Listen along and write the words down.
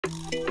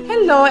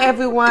Hello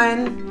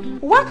everyone,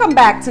 welcome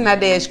back to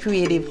Nadesh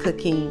Creative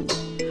Cooking.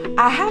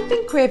 I have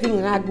been craving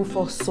ragu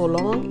for so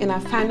long and I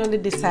finally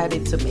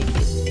decided to make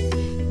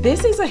it.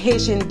 This is a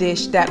Haitian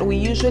dish that we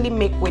usually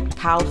make with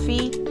cow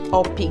feet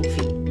or pig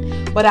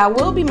feet, but I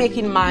will be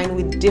making mine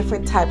with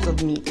different types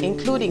of meat,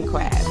 including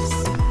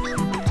crabs.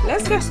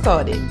 Let's get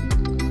started.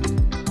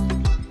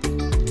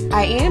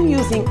 I am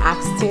using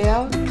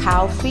oxtail,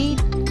 cow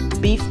feet,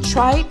 beef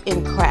tripe,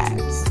 and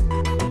crabs.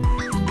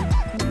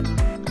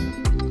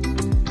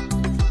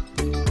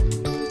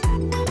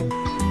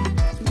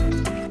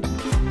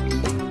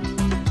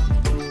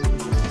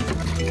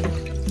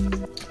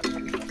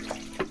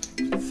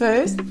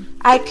 First,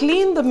 I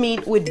clean the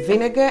meat with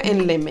vinegar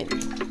and lemon.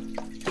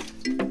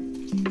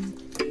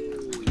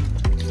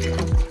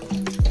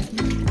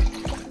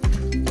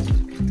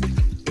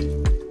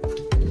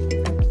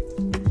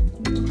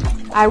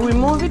 I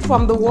remove it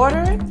from the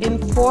water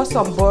and pour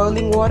some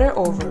boiling water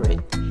over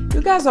it.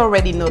 You guys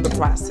already know the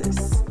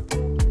process.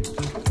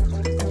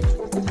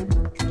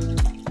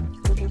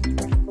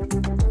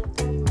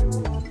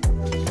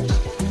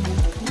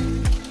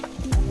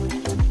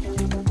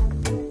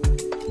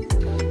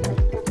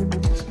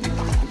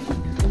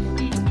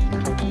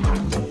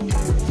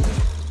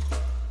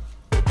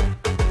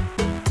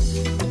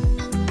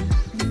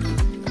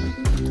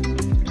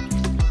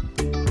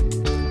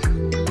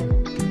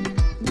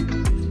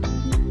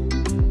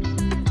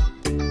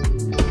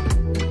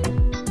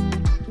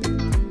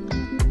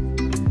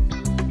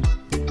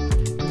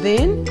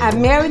 Then I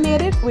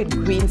marinate it with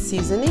green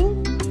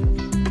seasoning,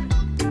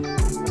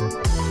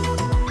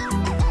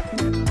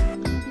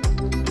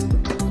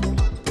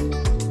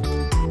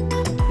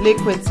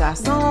 liquid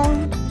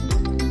sazon,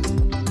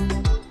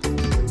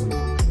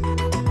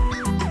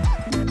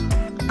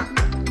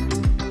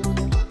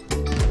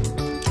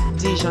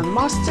 Dijon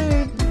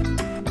mustard,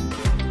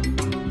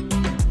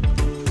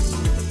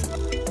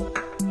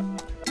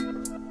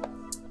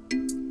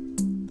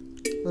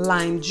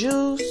 lime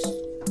juice,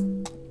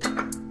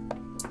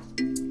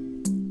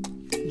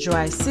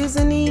 dry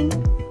seasoning,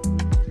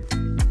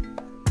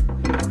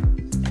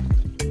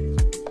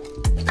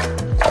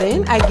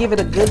 then I give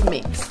it a good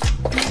mix.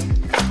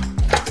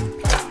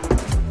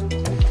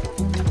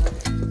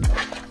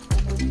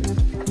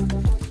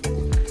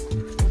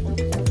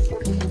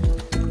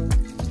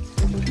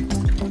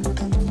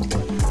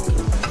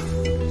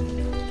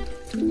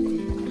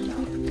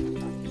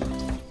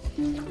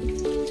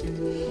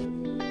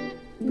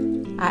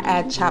 I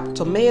add chopped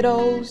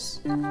tomatoes,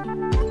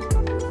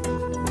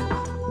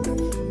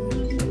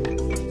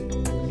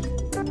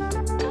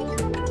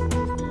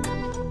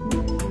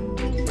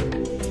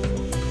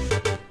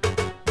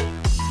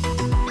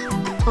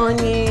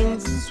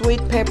 onions, sweet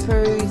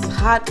peppers,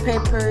 hot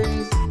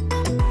peppers,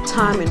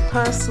 thyme and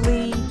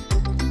parsley.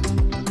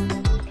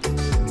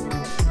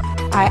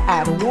 I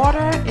add water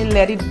and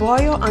let it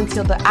boil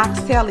until the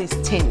oxtail is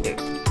tender.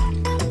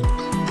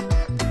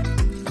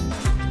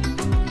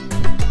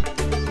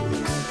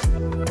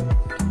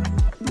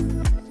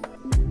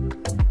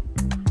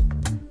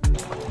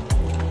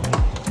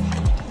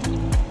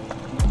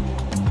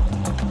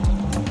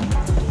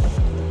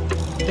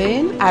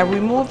 Then I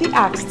remove the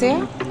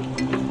oxtail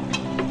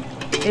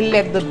and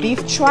let the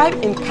beef tripe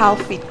and cow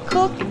feet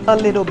cook a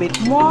little bit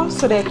more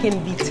so they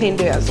can be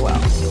tender as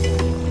well.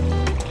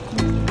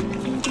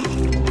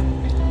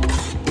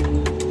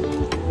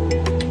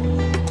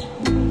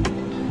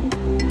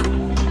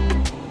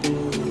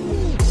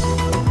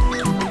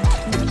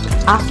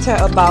 After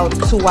about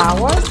 2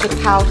 hours, the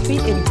cow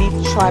feet and beef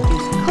tripe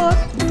is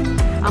cooked.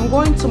 I'm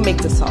going to make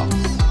the sauce.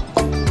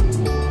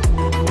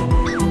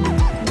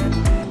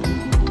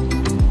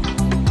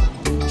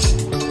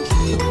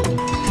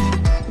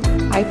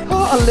 I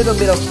pour a little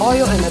bit of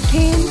oil in a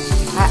pan.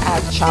 I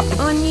add chopped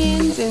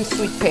onions and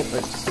sweet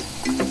peppers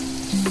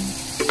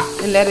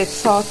and let it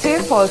saute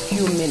for a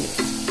few minutes.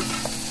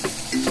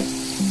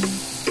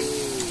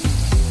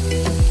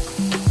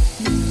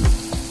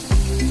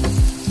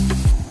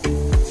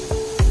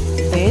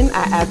 Then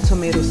I add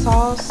tomato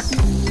sauce,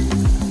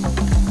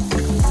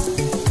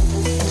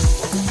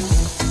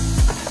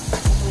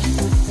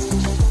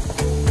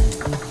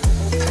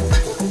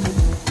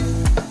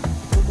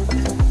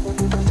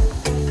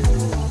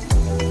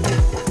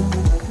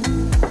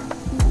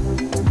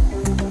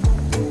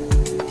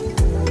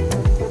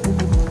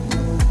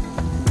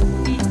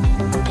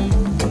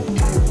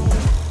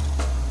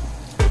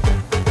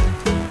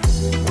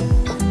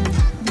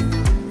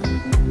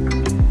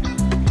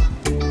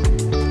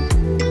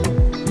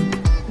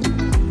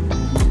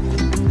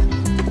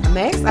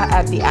 next, I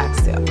add the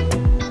oxtail.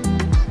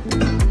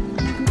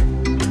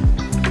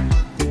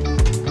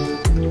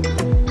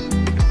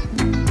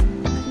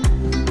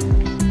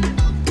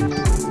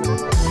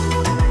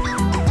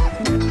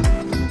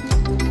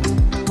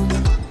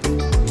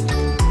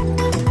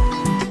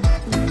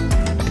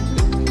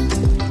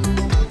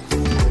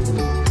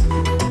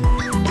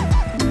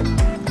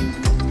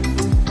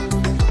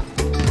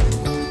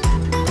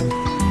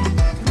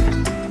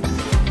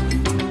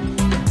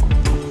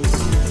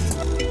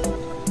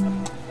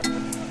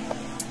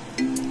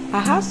 I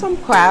have some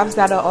crabs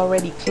that are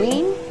already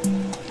clean.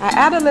 I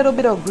add a little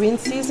bit of green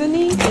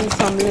seasoning and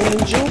some lemon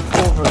juice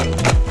over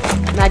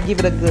it. And I give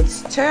it a good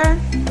stir.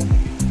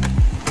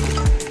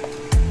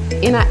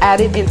 And I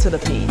add it into the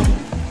pan.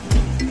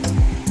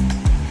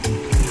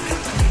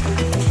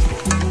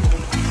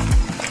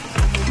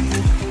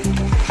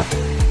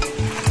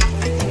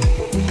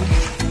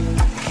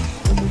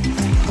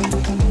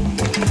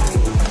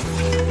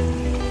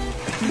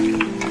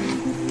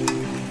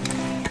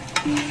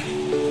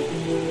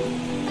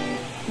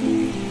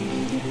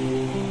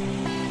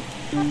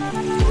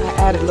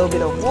 I add a little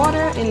bit of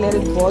water and let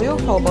it boil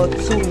for about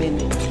 2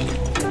 minutes.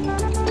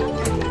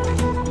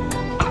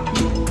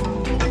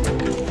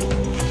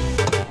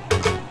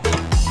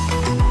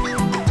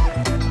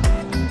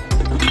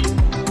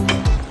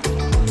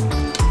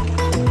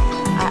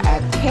 I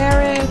add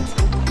carrots,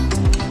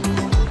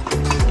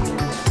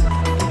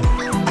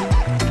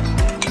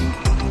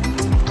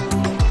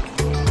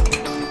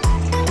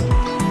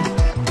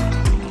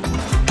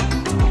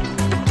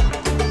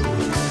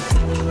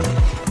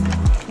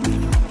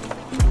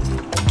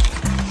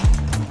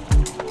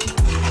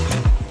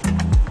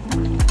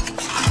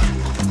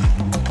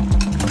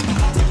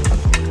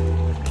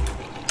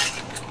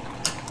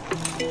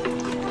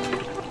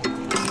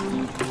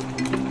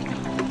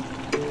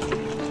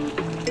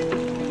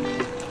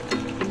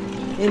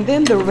 and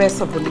then the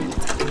rest of the meat.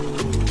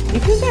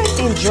 If you guys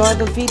enjoyed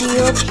the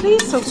video,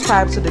 please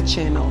subscribe to the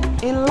channel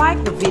and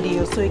like the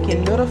video so you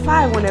can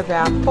notify whenever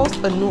I post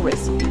a new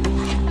recipe.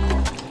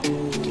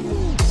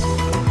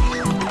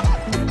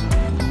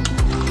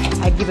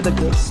 I give it a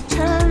good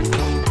stir.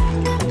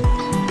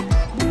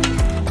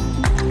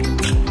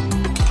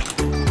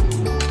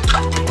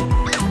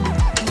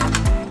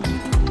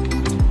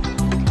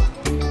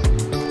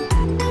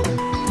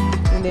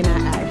 And then I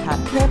add hot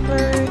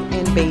pepper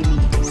and bay leaves.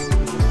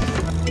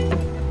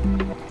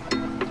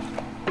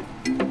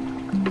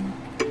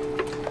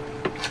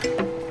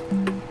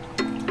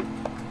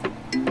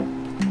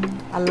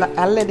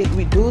 I let it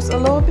reduce a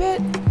little bit.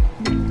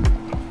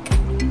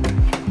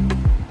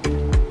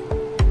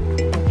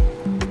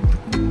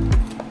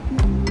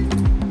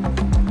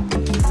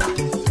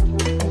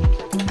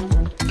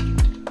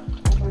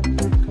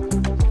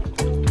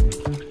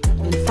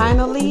 And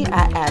finally,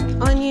 I add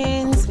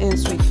onions and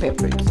sweet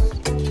peppers.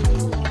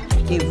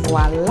 Et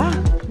voila!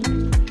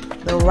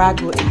 The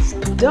ragu is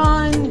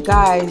done.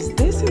 Guys,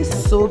 this is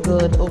so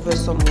good over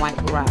some white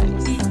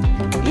rice.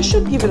 You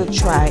should give it a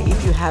try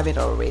if you haven't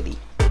already.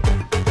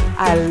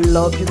 I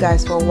love you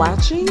guys for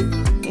watching,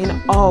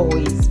 and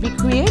always be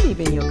creative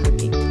in your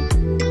cooking.